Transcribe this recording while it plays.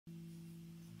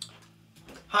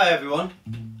Hi everyone.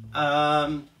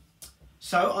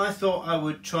 So I thought I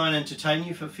would try and entertain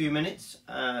you for a few minutes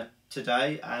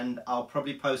today, and I'll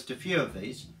probably post a few of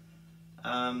these.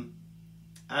 And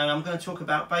I'm going to talk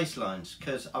about bass lines,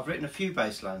 because I've written a few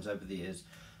bass lines over the years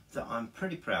that I'm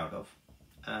pretty proud of,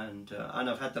 and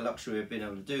I've had the luxury of being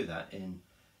able to do that in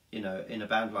a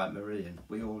band like Meridian.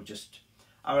 We all just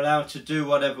are allowed to do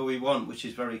whatever we want, which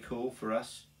is very cool for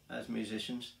us as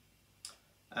musicians.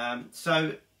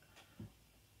 So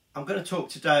I'm going to talk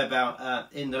today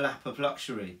about In the Lap of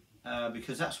Luxury,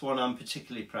 because that's one I'm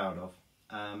particularly proud of.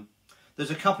 There's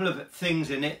a couple of things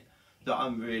in it that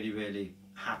I'm really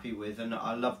happy with, and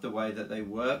I love the way that they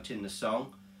worked in the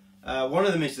song. One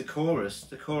of them is the chorus.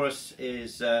 The chorus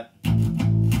is so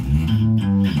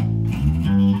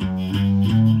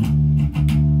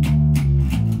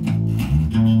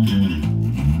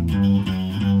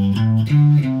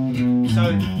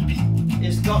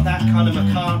it's got that kind of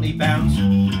McCartney bounce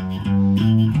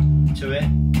to it.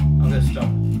 I'm going to stop.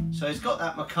 So it's got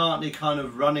that McCartney kind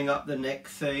of running up the neck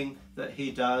thing that he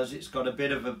does. It's got a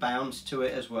bit of a bounce to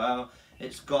it as well.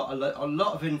 It's got a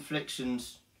lot of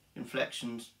inflections,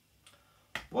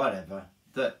 whatever.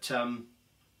 That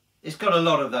it's got a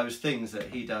lot of those things that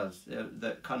he does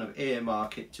that kind of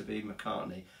earmark it to be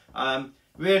McCartney. I'm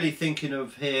really thinking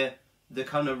of here the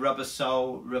kind of Rubber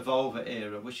Soul Revolver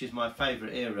era, which is my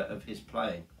favourite era of his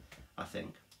playing, I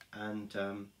think. And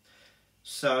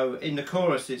so in the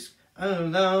chorus it's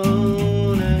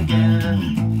alone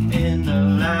again in the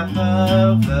lap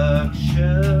of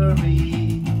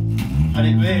luxury, and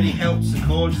it really helps the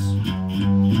chorus.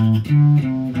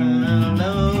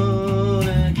 Alone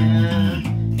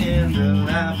again in the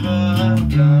lap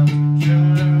of luxury.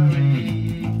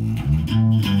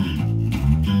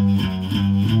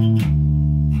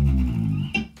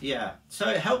 Yeah, so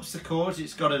it helps the chords.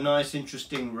 It's got a nice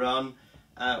interesting run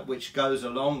which goes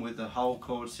along with the whole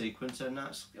chord sequence, and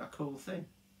that's a cool thing.